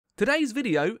Today's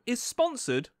video is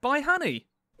sponsored by Honey.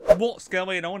 What's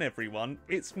going on, everyone?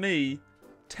 It's me,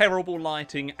 terrible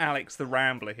lighting Alex the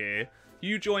Rambler here.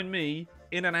 You join me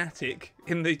in an attic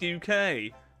in the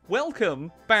UK.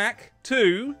 Welcome back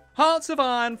to Hearts of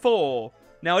Iron 4.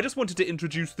 Now, I just wanted to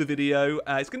introduce the video.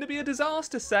 It's going to be a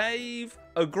disaster save,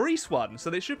 a Greece one, so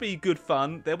this should be good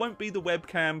fun. There won't be the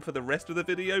webcam for the rest of the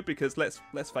video because let's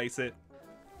face it,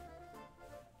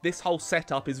 this whole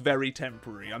setup is very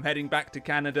temporary. I'm heading back to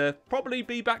Canada. Probably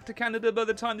be back to Canada by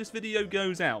the time this video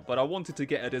goes out, but I wanted to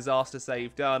get a disaster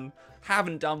save done.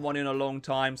 Haven't done one in a long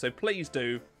time, so please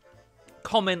do.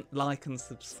 Comment, like, and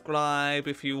subscribe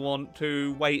if you want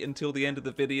to. Wait until the end of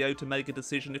the video to make a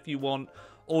decision if you want.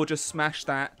 Or just smash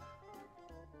that.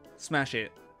 Smash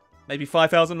it. Maybe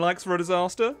 5,000 likes for a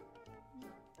disaster?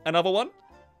 Another one?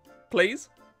 Please?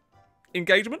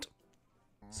 Engagement?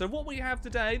 So what we have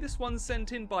today, this one's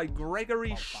sent in by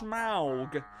Gregory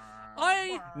Schmaug.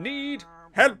 I need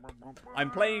help.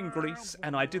 I'm playing Greece,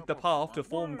 and I did the path to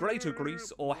form Greater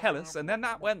Greece, or Hellas, and then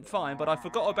that went fine, but I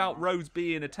forgot about Rose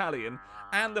being Italian,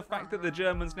 and the fact that the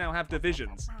Germans now have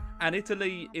divisions. And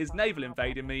Italy is naval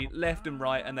invading me left and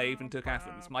right, and they even took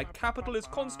Athens. My capital is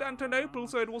Constantinople,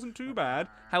 so it wasn't too bad.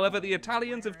 However, the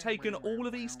Italians have taken all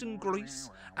of eastern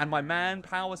Greece, and my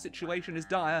manpower situation is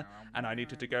dire, and I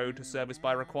needed to go to service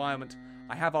by requirement.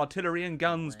 I have artillery and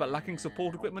guns, but lacking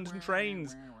support equipment and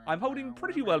trains. I'm holding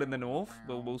pretty well in the north,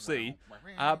 well, we'll see.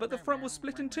 But the front was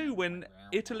split in two when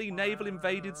Italy naval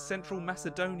invaded central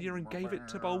Macedonia and gave it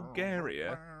to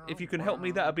Bulgaria. If you can help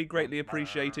me, that would be greatly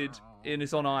appreciated. And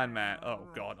it's on Iron Man. Oh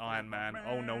god, Iron Man.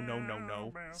 Oh no, no, no,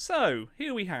 no. So,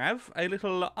 here we have a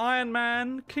little Iron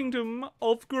Man Kingdom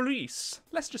of Greece.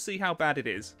 Let's just see how bad it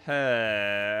is. Hell.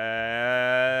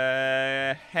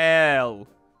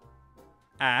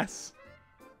 Ass.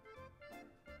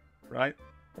 Right?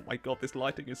 Oh my god, this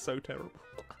lighting is so terrible.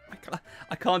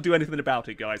 I can't do anything about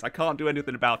it, guys. I can't do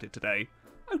anything about it today.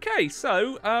 Okay,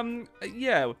 so,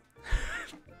 yeah.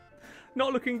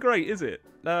 Not looking great, is it?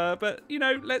 But, you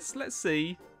know, let's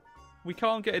see. We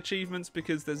can't get achievements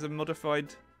because there's a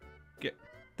modified...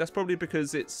 That's probably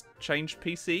because it's changed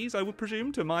PCs, I would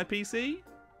presume, to my PC?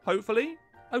 Hopefully?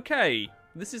 Okay,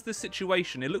 this is the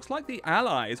situation. It looks like the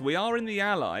Allies. We are in the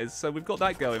Allies, so we've got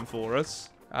that going for us,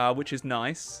 which is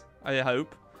nice, I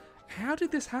hope. How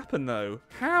did this happen, though?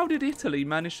 How did Italy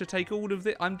manage to take all of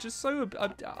this? I'm just so...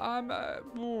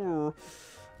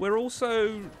 we're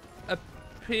also...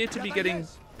 appear to be getting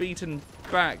beaten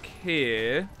back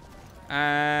here,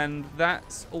 and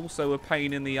that's also a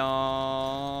pain in the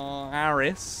arse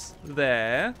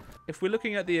there. If we're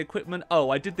looking at the equipment, oh,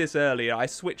 I did this earlier. I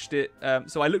switched it,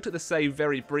 so I looked at the save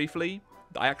very briefly.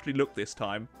 I actually looked this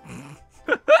time.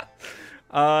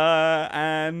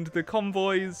 And the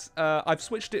convoys, I've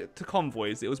switched it to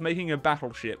convoys. It was making a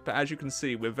battleship, but as you can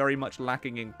see, we're very much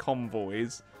lacking in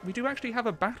convoys. We do actually have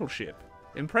a battleship.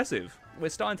 Impressive. We're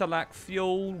starting to lack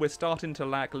fuel. We're starting to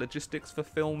lack logistics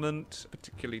fulfillment,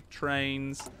 particularly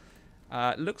trains.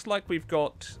 Looks like we've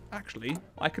got... Actually,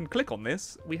 I can click on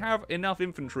this. We have enough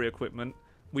infantry equipment.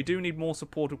 We do need more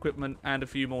support equipment and a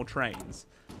few more trains.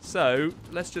 So,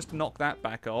 let's just knock that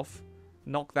back off.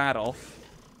 Knock that off.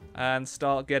 And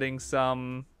start getting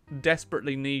some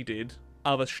desperately needed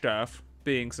other stuff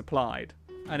being supplied.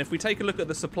 And if we take a look at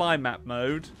the supply map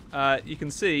mode, you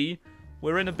can see...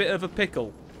 we're in a bit of a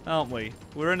pickle, aren't we?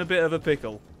 We're in a bit of a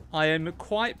pickle. I am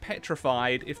quite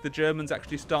petrified if the Germans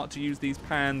actually start to use these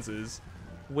panzers.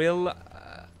 Will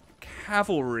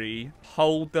cavalry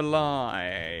hold the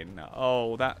line?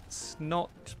 Oh, that's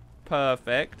not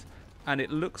perfect. And it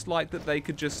looks like that they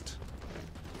could just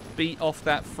beat off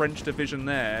that French division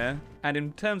there. And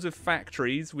in terms of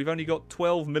factories, we've only got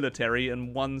 12 military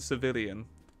and 1 civilian.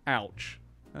 Ouch.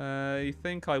 I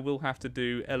think I will have to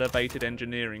do elevated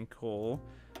engineering corps.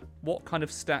 What kind of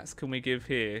stats can we give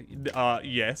here?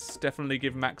 Yes, definitely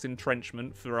give max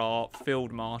entrenchment for our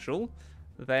field marshal.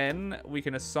 Then we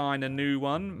can assign a new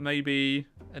one, maybe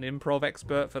an improv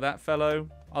expert for that fellow.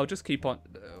 I'll just keep on...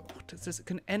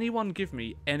 can anyone give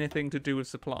me anything to do with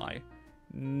supply?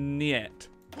 Niet.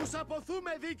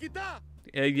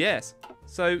 Yes.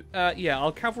 So, yeah,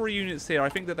 our cavalry units here, I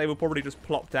think that they were probably just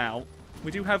plopped out. We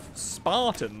do have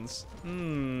Spartans.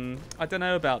 I don't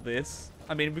know about this.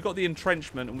 I mean, we've got the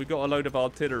entrenchment and we've got a load of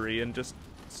artillery and just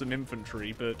some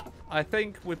infantry, but I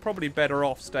think we're probably better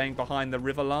off staying behind the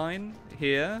river line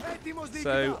here.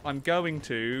 So I'm going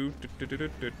to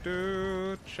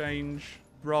change,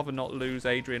 rather not lose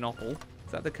Adrianople.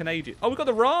 Is that the Canadian? Oh, we've got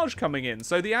the Raj coming in.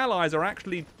 So the Allies are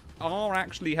actually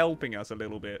helping us a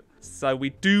little bit. So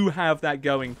we do have that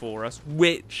going for us,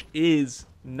 which is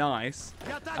Nice.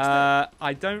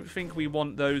 I don't think we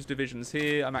want those divisions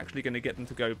here. I'm actually going to get them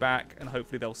to go back, and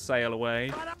hopefully they'll sail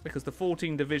away. Because the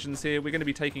 14 divisions here, we're going to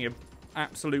be taking an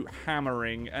absolute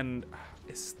hammering, and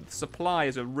supply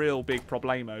is a real big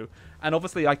problemo. And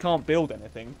obviously I can't build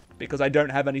anything because I don't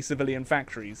have any civilian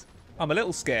factories. I'm a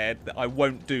little scared that I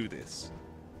won't do this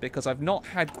because I've not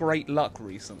had great luck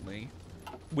recently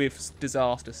with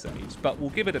disaster saves, but we'll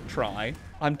give it a try.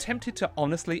 I'm tempted to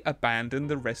honestly abandon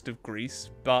the rest of Greece,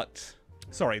 but...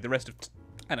 Sorry, the rest of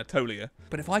Anatolia.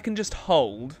 But if I can just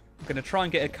hold, I'm going to try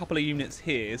and get a couple of units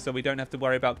here so we don't have to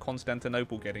worry about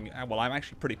Constantinople getting... Well, I'm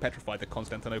actually pretty petrified that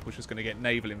Constantinople's just going to get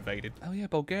naval invaded. Oh yeah,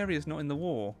 Bulgaria's not in the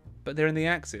war. But they're in the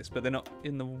Axis, but they're not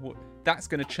in the war. That's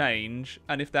going to change,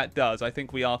 and if that does, I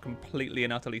think we are completely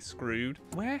and utterly screwed.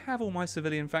 Where have all my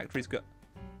civilian factories got...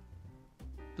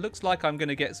 Looks like I'm going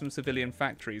to get some civilian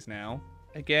factories now.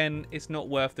 Again, it's not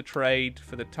worth the trade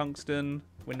for the tungsten.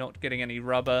 We're not getting any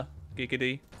rubber.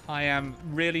 Giggity. I am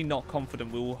really not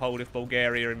confident we will hold if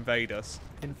Bulgaria invade us.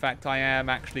 In fact, I am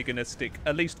actually going to stick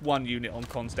at least one unit on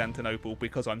Constantinople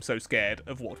because I'm so scared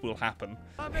of what will happen.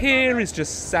 Here is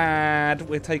just sad.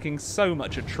 We're taking so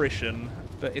much attrition,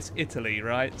 but it's Italy,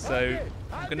 right? So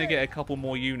I'm going to get a couple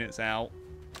more units out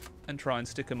and try and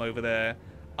stick them over there.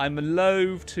 I'm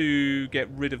loath to get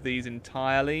rid of these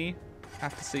entirely.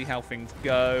 Have to see how things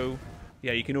go.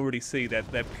 Yeah, you can already see that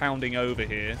they're pounding over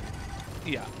here.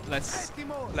 Yeah, let's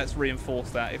reinforce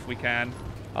that if we can.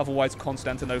 Otherwise,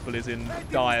 Constantinople is in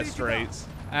dire straits.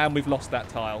 And we've lost that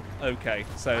tile. Okay,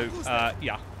 so,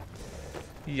 yeah.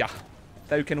 Yeah.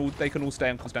 They can all stay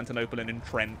in Constantinople and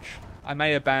entrench. I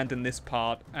may abandon this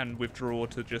part and withdraw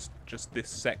to just this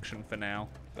section for now.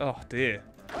 Oh, dear.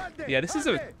 Yeah, this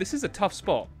is a tough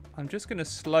spot. I'm just going to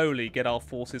slowly get our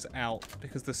forces out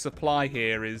because the supply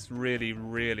here is really,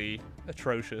 really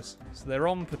atrocious. So they're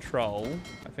on patrol.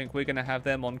 I think we're going to have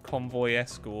them on convoy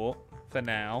escort for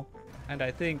now. And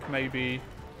I think maybe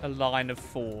a line of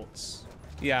forts.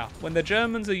 Yeah, when the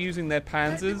Germans are using their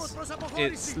panzers,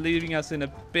 it's leaving us in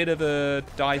a bit of a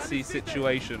dicey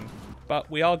situation.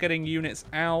 But we are getting units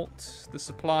out. The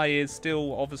supply is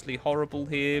still obviously horrible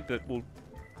here, but we'll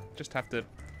just have to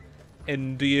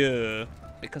endure.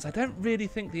 Because I don't really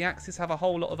think the Axis have a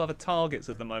whole lot of other targets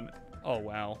at the moment. Oh,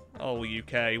 wow. Oh,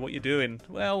 UK, what you doing?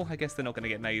 Well, I guess they're not going to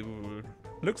get naval.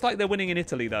 Looks like they're winning in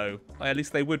Italy, though. At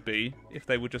least they would be, if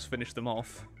they would just finish them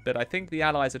off. But I think the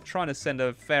Allies are trying to send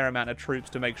a fair amount of troops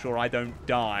to make sure I don't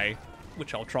die.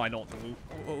 Which I'll try not to.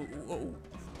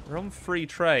 We're on free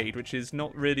trade, which is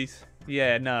not really...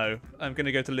 Yeah, no. I'm going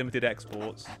to go to limited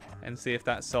exports and see if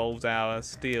that solves our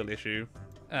steel issue.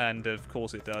 And, of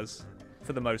course, it does.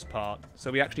 For the most part.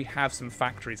 So we actually have some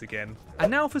factories again.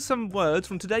 And now for some words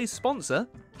from today's sponsor,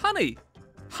 Honey.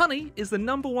 Honey is the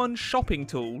 #1 shopping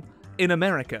tool in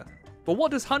America. But what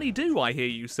does Honey do, I hear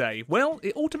you say? Well,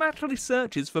 it automatically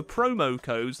searches for promo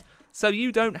codes so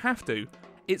you don't have to.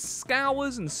 It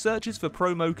scours and searches for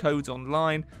promo codes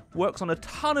online, works on a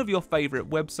ton of your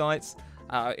favourite websites,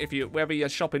 whether you're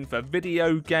shopping for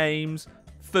video games,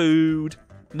 food,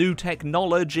 new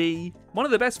technology. One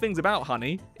of the best things about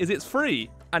Honey is it's free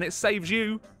and it saves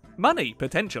you money,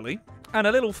 potentially. And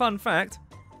a little fun fact,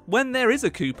 when there is a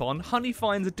coupon, Honey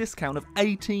finds a discount of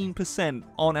 18%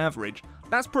 on average.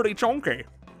 That's pretty chonky.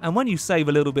 And when you save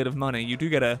a little bit of money, you do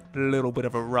get a little bit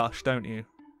of a rush, don't you?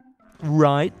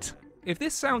 Right. If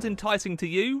this sounds enticing to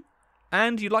you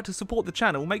and you'd like to support the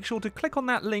channel, make sure to click on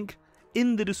that link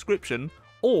in the description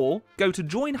or go to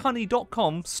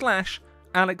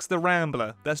joinhoney.com/Alex the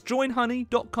Rambler. That's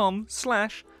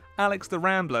joinhoney.com/Alex the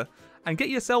Rambler and get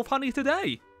yourself honey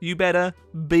today. You better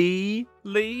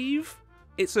believe.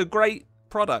 It's a great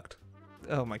product.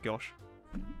 Oh my gosh.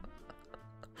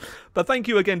 But thank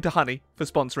you again to Honey for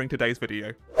sponsoring today's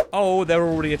video. Oh, they're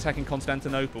already attacking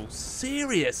Constantinople.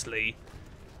 Seriously?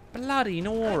 Bloody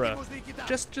Nora.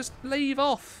 Just leave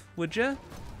off, would you?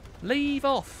 Leave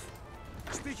off.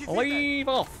 Leave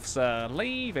off, sir.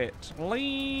 Leave it.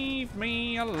 Leave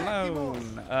me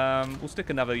alone. We'll stick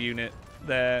another unit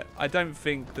there. I don't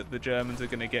think that the Germans are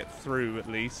going to get through, at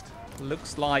least.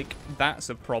 Looks like that's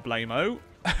a problemo.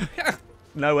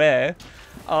 No air.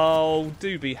 Oh,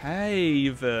 do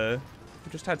behave. We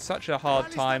just had such a hard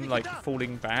time, like,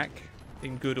 falling back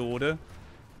in good order.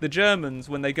 The Germans,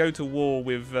 when they go to war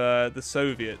with the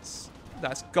Soviets,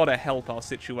 that's got to help our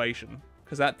situation.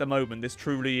 Because at the moment, this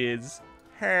truly is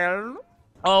hell.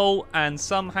 Oh, and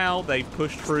somehow they've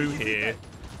pushed through here.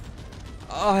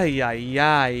 Ay, ay,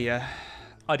 ay.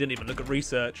 I didn't even look at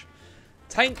research.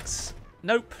 Tanks.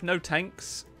 Nope, no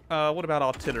tanks. What about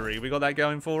artillery? We got that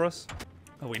going for us?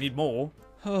 Oh, we need more.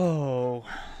 Oh.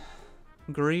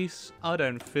 Greece, I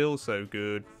don't feel so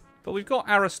good. But we've got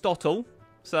Aristotle,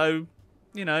 so,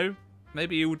 you know,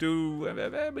 maybe he'll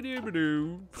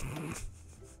do...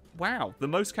 Wow, the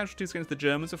most casualties against the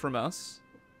Germans are from us.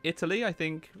 Italy, I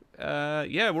think,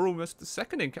 yeah, we're almost the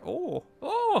second in...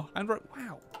 and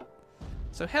wow.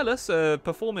 So Hellas are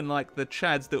performing like the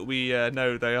Chads that we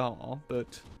know they are,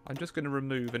 but I'm just going to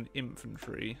remove an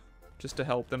infantry just to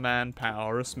help the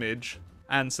manpower a smidge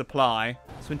and supply.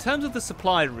 So in terms of the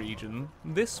supply region,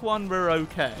 this one we're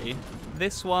okay.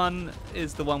 This one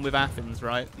is the one with Athens,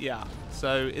 right? Yeah.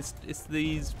 So it's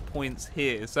these points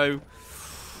here. So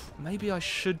maybe I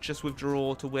should just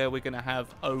withdraw to where we're going to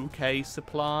have okay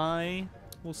supply.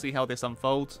 We'll see how this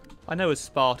unfolds. I know as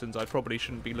Spartans I probably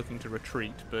shouldn't be looking to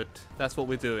retreat, but that's what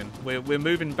we're doing. We're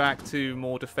moving back to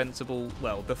more defensible,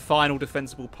 well, the final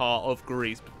defensible part of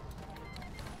Greece.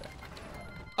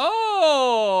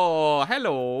 Oh,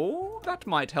 hello. That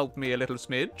might help me a little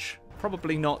smidge.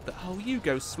 Probably not. Oh,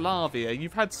 Yugoslavia.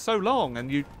 You've had so long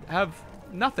and you have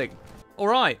nothing. All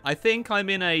right, I think I'm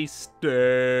in a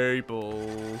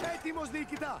stable-ish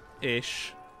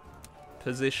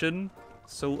position,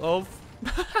 sort of.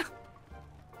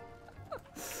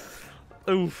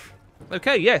 Oof.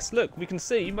 Okay, yes, look, we can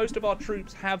see most of our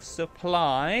troops have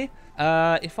supply.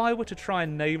 If I were to try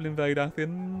and naval invade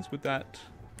Athens, would that...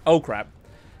 Oh, crap.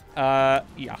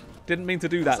 Yeah. Didn't mean to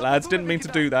do that, lads. Didn't mean to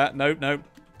do that. Nope, nope.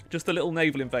 Just a little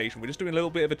naval invasion. We're just doing a little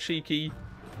bit of a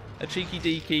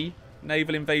cheeky-deeky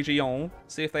naval invasion.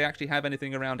 See if they actually have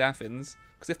anything around Athens.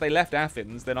 Because if they left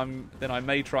Athens, then I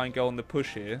may try and go on the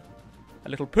push here. A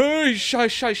little push.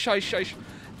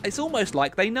 It's almost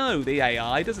like they know the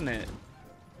AI, doesn't it?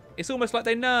 It's almost like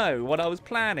they know what I was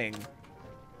planning.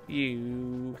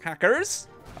 You hackers.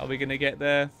 Are we going to get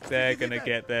there? They're going to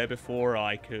get there before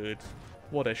I could.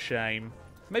 What a shame.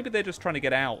 Maybe they're just trying to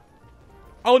get out.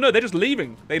 Oh no, they're just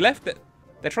leaving. They left it.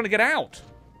 They're trying to get out.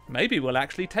 Maybe we'll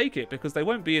actually take it because they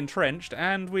won't be entrenched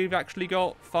and we've actually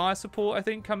got fire support, I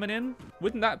think, coming in.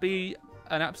 Wouldn't that be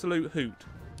an absolute hoot?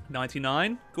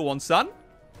 99. Go on, son.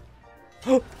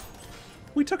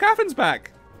 We took Athens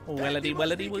back.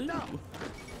 Wellity woo.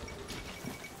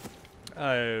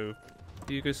 Oh.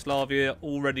 Yugoslavia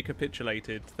already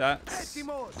capitulated. That's...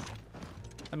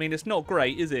 I mean, it's not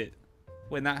great, is it?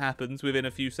 When that happens within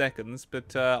a few seconds.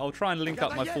 But I'll try and link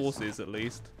up my forces at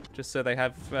least. Just so they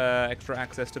have extra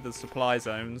access to the supply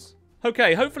zones.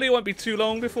 Okay, hopefully it won't be too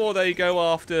long before they go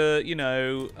after, you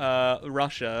know,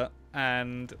 Russia.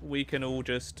 And we can all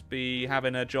just be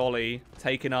having a jolly,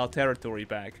 taking our territory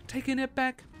back. Taking it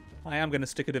back? I am going to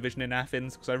stick a division in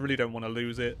Athens because I really don't want to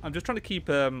lose it. I'm just trying to keep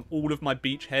all of my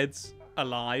beachheads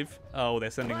alive. Oh,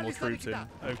 they're sending more troops in.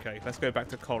 Okay, let's go back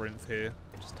to Corinth here.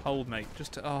 Just hold, mate.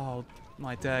 Just, oh,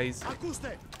 my days.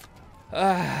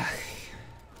 I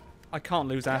can't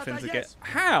lose Athens again.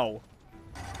 How?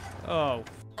 Oh.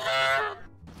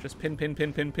 Just pin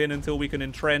until we can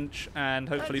entrench and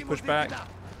hopefully push back.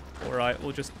 All right,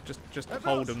 we'll just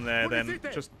hold them there then.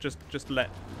 Just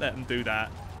let them do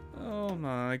that. Oh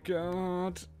my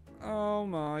god. Oh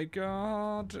my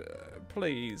god.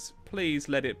 Please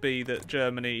let it be that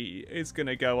Germany is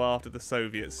gonna go after the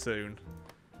Soviets soon.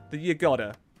 You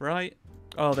gotta, right?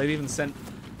 Oh, they even sent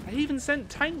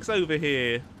tanks over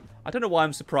here. I don't know why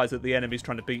I'm surprised that the enemy's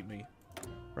trying to beat me.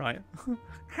 Right?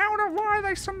 Why are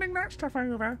they sending that stuff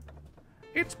over?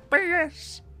 It's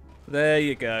BS. There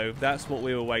you go. That's what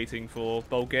we were waiting for.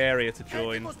 Bulgaria to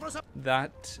join.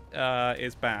 That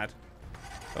is bad.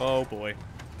 Oh boy.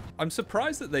 I'm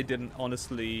surprised that they didn't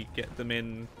honestly get them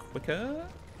in quicker.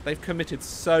 They've committed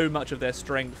so much of their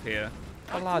strength here.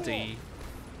 Bloody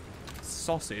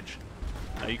sausage.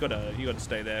 No, you gotta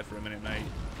stay there for a minute, mate.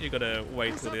 You gotta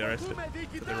wait till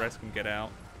the rest can get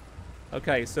out.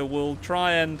 Okay, so we'll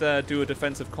try and do a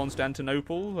defense of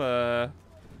Constantinople.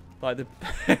 Like the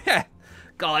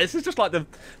guys, it's just like the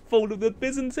fall of the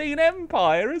Byzantine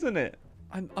Empire, isn't it?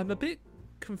 I'm a bit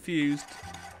confused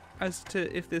as to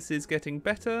if this is getting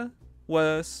better,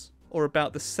 worse, or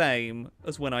about the same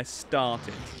as when I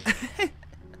started.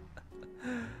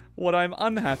 What I'm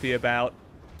unhappy about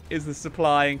is the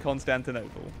supply in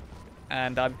Constantinople.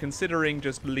 And I'm considering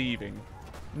just leaving.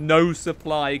 No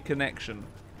supply connection.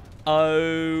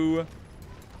 Oh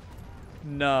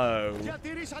no.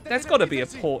 There's got to be a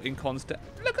port in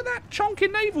Constantinople. Look at that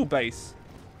chonky naval base.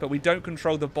 But we don't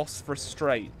control the Bosphorus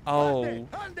Strait. Oh.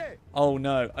 Oh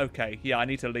no. Okay. Yeah, I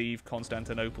need to leave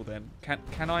Constantinople then.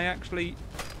 Can I actually?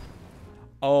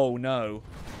 Oh no.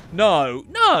 No.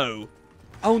 No.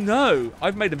 Oh no.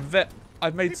 I've made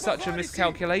such a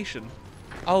miscalculation.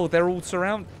 Oh, they're all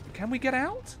surrounded. Can we get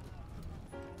out?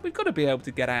 We've got to be able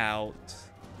to get out.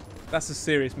 That's a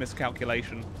serious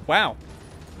miscalculation. Wow.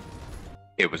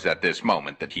 It was at this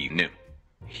moment that he knew.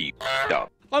 He f***ed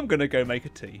up. I'm gonna go make a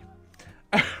tea.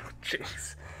 Oh,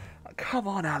 jeez. Come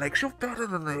on, Alex, you're better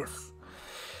than this.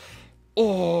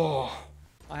 Oh,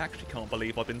 I actually can't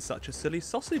believe I've been such a silly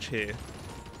sausage here.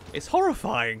 It's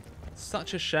horrifying.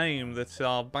 Such a shame that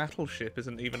our battleship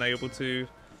isn't even able to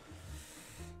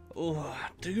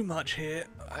do much here.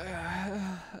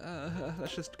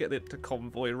 Let's just get it to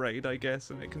convoy raid, I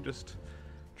guess, and it can just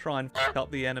try and f***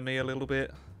 up the enemy a little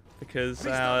bit. Because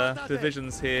our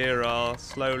divisions here are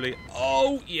slowly...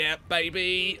 Oh, yeah,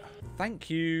 baby! Thank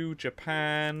you,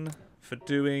 Japan, for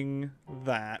doing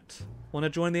that. Want to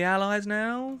join the Allies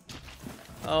now?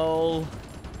 Oh,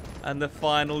 and the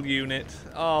final unit.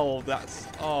 Oh, that's...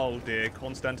 Oh, dear.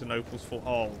 Constantinople's for...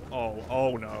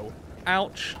 Oh, no.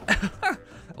 Ouch.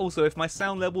 Also, if my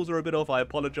sound levels are a bit off, I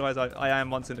apologise. I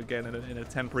am once and again in a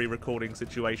temporary recording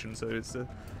situation, so it's a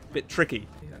bit tricky.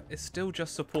 Yeah, it's still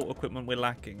just support equipment we're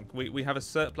lacking. We have a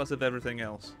surplus of everything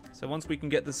else. So once we can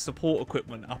get the support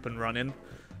equipment up and running,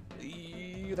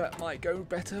 that might go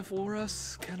better for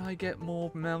us. Can I get more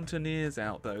mountaineers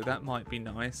out, though? That might be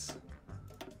nice.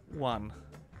 1.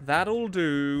 That'll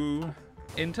do.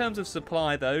 In terms of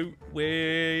supply, though,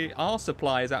 our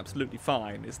supply is absolutely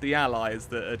fine. It's the Allies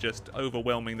that are just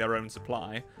overwhelming their own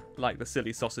supply, like the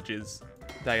silly sausages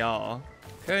they are.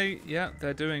 Okay, yeah,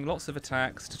 they're doing lots of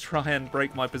attacks to try and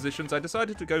break my positions. I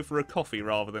decided to go for a coffee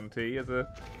rather than tea as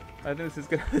a... I think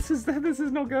this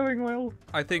is not going well.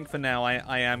 I think for now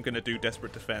I am going to do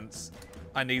desperate defense.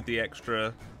 I need the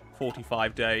extra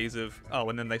 45 days of... Oh,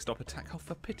 and then they stop attack. Oh,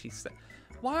 for pity's sake.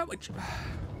 Why would you...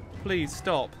 Please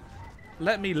stop.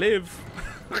 Let me live.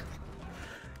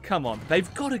 Come on,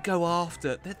 they've got to go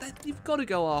after... You've got to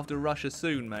go after Russia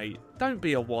soon, mate. Don't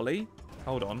be a wally.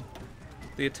 Hold on.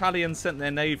 The Italians sent their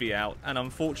navy out, and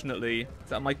unfortunately, is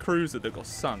that my cruiser that got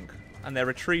sunk, and they're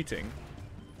retreating.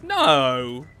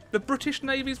 No! The British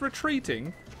Navy's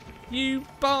retreating? You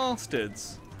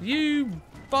bastards. You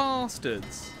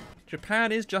bastards.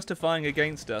 Japan is justifying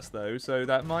against us, though, so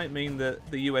that might mean that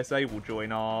the USA will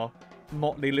join our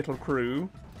motley little crew.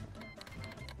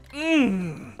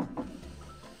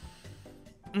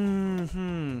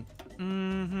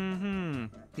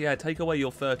 Yeah, take away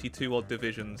your 32-odd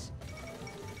divisions.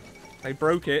 They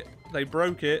broke it. They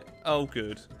broke it. Oh,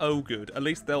 good. Oh, good. At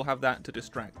least they'll have that to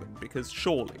distract them, because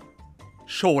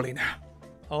surely now.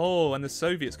 Oh, and the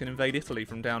Soviets can invade Italy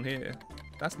from down here.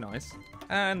 That's nice.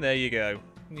 And there you go.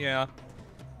 Yeah.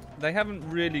 They haven't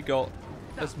really got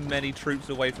as many troops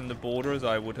away from the border as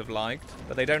I would have liked,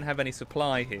 but they don't have any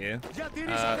supply here.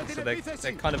 So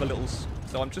they're kind of a little...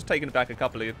 So I'm just taking back a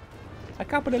couple of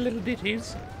little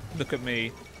ditties. Look at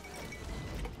me.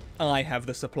 I have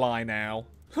the supply now.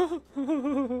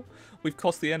 We've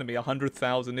cost the enemy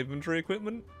 100,000 infantry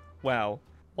equipment. Wow.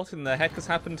 What in the heck has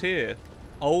happened here?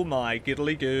 Oh my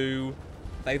giddly goo.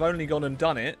 They've only gone and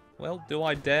done it. Well, do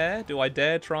I dare? Do I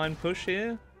dare try and push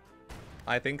here?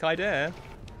 I think I dare.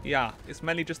 Yeah, it's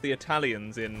mainly just the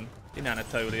Italians in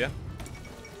Anatolia.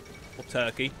 Or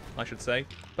Turkey, I should say.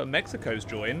 But Mexico's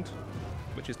joined,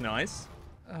 which is nice.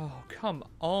 Oh, come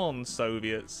on,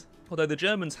 Soviets. Although the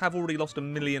Germans have already lost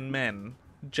 1 million men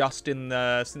just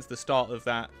since the start of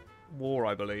that war,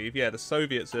 I believe. Yeah, the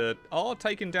Soviets are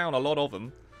taking down a lot of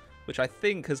them, which I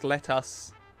think has let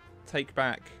us take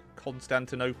back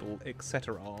Constantinople,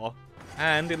 etc.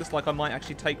 And it looks like I might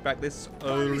actually take back this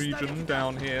region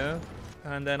down here.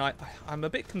 And then I'm a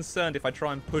bit concerned if I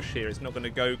try and push here, it's not going to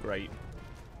go great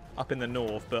up in the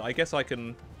north, but I guess I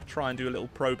can try and do a little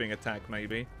probing attack,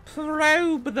 maybe.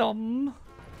 Probe them!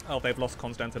 Oh, they've lost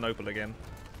Constantinople again.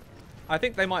 I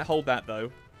think they might hold that,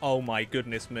 though. Oh my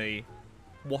goodness me.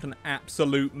 What an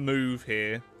absolute move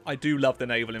here. I do love the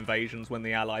naval invasions when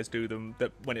the Allies do them,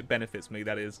 when it benefits me,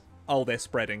 that is. Oh, they're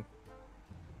spreading.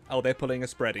 Oh, they're pulling a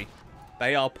spready.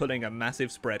 They are pulling a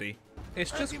massive spready.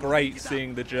 It's just great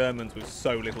seeing the Germans with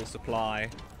so little supply.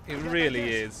 It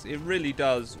really is. It really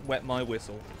does wet my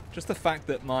whistle. Just the fact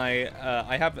that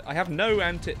I have no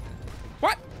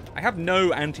What? I have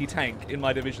no anti-tank in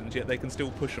my divisions, yet they can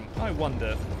still push them. I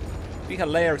wonder. It'd be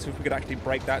hilarious if we could actually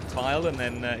break that tile and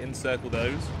then encircle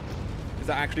those. Is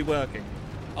that actually working?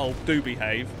 Oh, do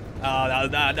behave. Oh,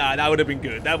 that would have been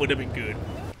good. That would have been good.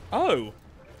 Oh,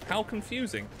 how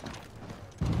confusing.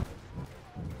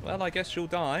 Well, I guess she'll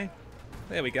die.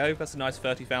 There we go. That's a nice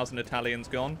 30,000 Italians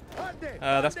gone.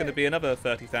 That's going to be another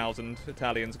 30,000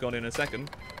 Italians gone in a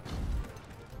second.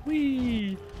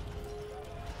 Whee!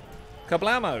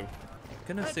 Kablamo!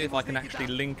 Gonna see if I can actually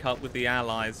link up with the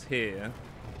Allies here,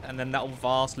 and then that'll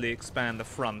vastly expand the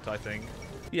front, I think.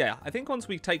 Yeah, I think once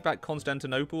we take back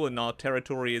Constantinople and our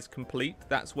territory is complete,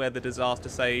 that's where the disaster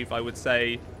save, I would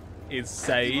say, is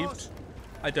saved.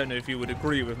 I don't know if you would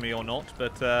agree with me or not,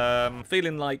 but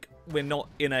feeling like we're not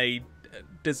in a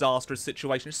disastrous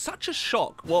situation. It's such a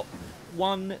shock what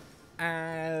one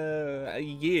a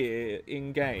year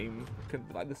in game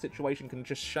like the situation can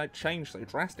just change so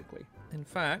drastically. In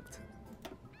fact,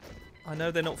 I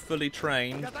know they're not fully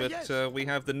trained, but we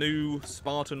have the new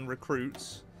Spartan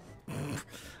recruits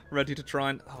ready to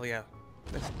try and... Oh yeah,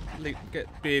 let's get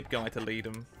Beard Guy to lead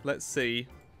them. Let's see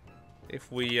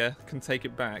if we can take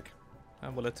it back.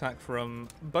 And we'll attack from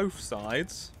both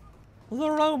sides.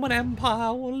 The Roman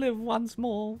Empire will live once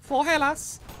more for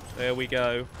Hellas. There we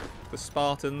go. The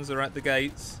Spartans are at the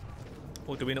gates.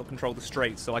 Or do we not control the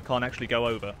straits so I can't actually go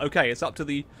over? Okay, it's up to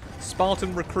the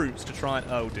Spartan recruits to try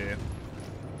and... Oh dear.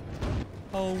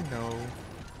 Oh no.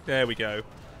 There we go.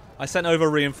 I sent over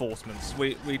reinforcements.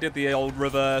 We did the old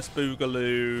reverse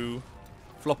boogaloo,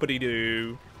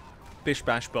 floppity-doo, bish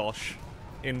bash bosh.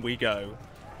 In we go.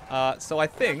 So I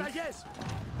think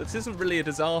this isn't really a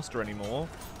disaster anymore.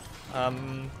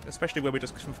 Especially where we're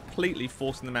just completely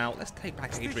forcing them out. Let's take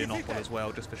back Adrianople as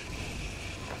well, just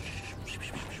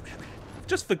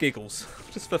for giggles.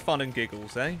 Just for fun and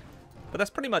giggles, eh? But that's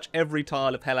pretty much every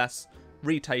tile of Hellas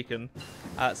retaken.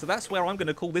 So that's where I'm going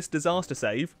to call this disaster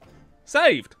save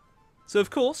saved. So of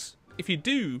course, if you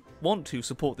do want to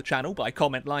support the channel by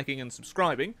comment, liking and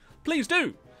subscribing, please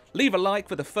do. Leave a like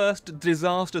for the first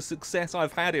disaster success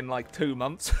I've had in like 2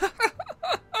 months.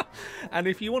 And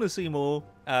if you want to see more,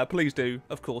 please do,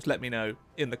 of course, let me know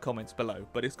in the comments below.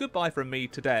 But it's goodbye from me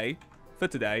today. For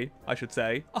today, I should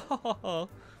say.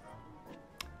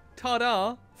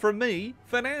 Ta-da from me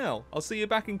for now. I'll see you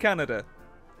back in Canada.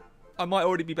 I might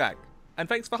already be back. And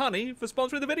thanks for Honey for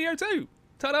sponsoring the video too.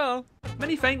 Ta-da!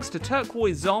 Many thanks to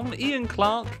Turquoise Zom, Ian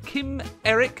Clark, Kim,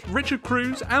 Eric, Richard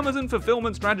Cruz, Amazon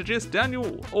Fulfillment Strategist,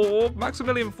 Daniel Orr,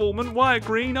 Maximilian Foreman, Wyatt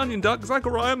Green, Onion Duck,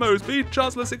 Zachariah Mosby,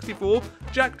 Chancellor64,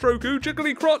 Jack Troku,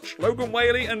 Jiggly Crotch, Logan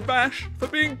Whaley and Bash for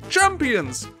being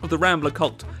champions of the Rambler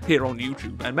cult here on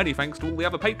YouTube. And many thanks to all the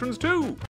other patrons too!